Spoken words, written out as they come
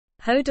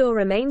Hodor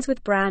remains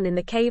with Bran in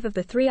the cave of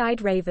the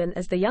Three-Eyed Raven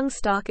as the young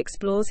Stark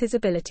explores his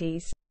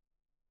abilities.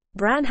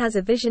 Bran has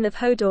a vision of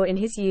Hodor in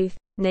his youth,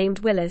 named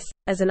Willis,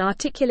 as an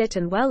articulate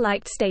and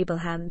well-liked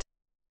stablehand.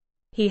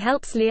 He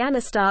helps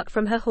Lyanna Stark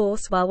from her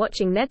horse while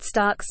watching Ned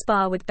Stark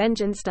spar with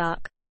Benjen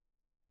Stark.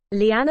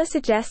 Lyanna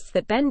suggests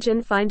that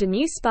Benjen find a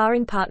new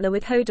sparring partner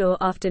with Hodor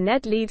after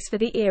Ned leaves for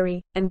the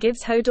Eyrie, and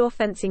gives Hodor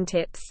fencing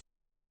tips.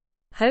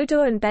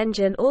 Hodor and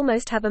Benjen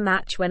almost have a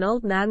match when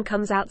Old Nan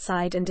comes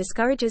outside and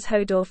discourages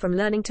Hodor from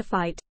learning to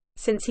fight,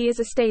 since he is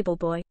a stable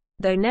boy,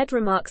 though Ned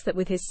remarks that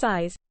with his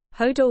size,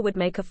 Hodor would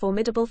make a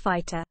formidable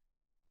fighter.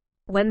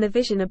 When the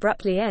vision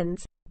abruptly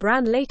ends,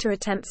 Bran later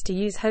attempts to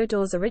use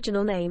Hodor's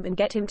original name and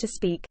get him to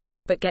speak,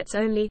 but gets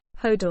only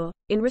Hodor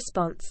in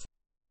response.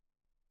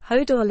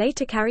 Hodor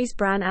later carries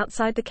Bran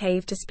outside the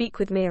cave to speak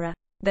with Meera,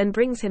 then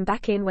brings him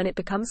back in when it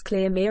becomes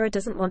clear Meera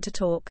doesn't want to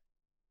talk.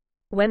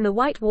 When the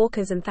White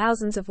Walkers and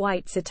thousands of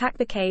Whites attack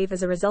the cave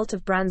as a result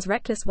of Bran's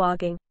reckless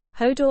warging,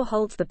 Hodor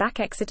holds the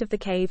back exit of the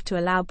cave to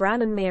allow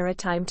Bran and Meera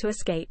time to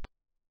escape.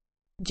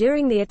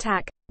 During the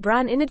attack,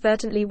 Bran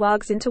inadvertently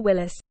wargs into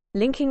Willis,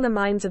 linking the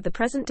minds of the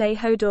present-day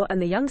Hodor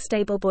and the young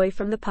stable boy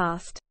from the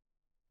past.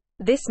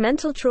 This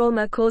mental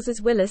trauma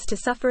causes Willis to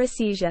suffer a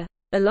seizure,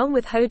 along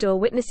with Hodor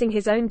witnessing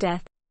his own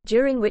death,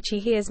 during which he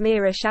hears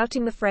Meera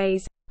shouting the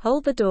phrase,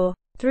 "Hold the door,"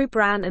 through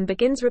Bran and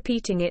begins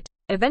repeating it,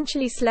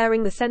 eventually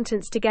slurring the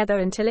sentence together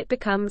until it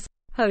becomes,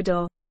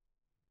 Hodor.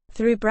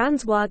 Through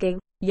Bran's warging,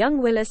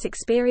 young Willis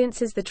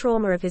experiences the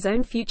trauma of his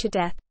own future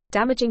death,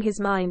 damaging his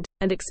mind,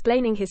 and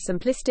explaining his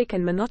simplistic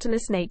and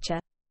monotonous nature.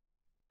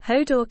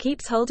 Hodor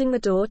keeps holding the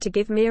door to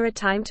give Meera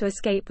time to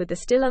escape with the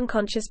still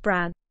unconscious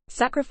Bran,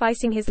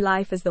 sacrificing his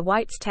life as the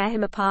Whites tear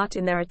him apart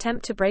in their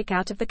attempt to break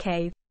out of the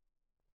cave.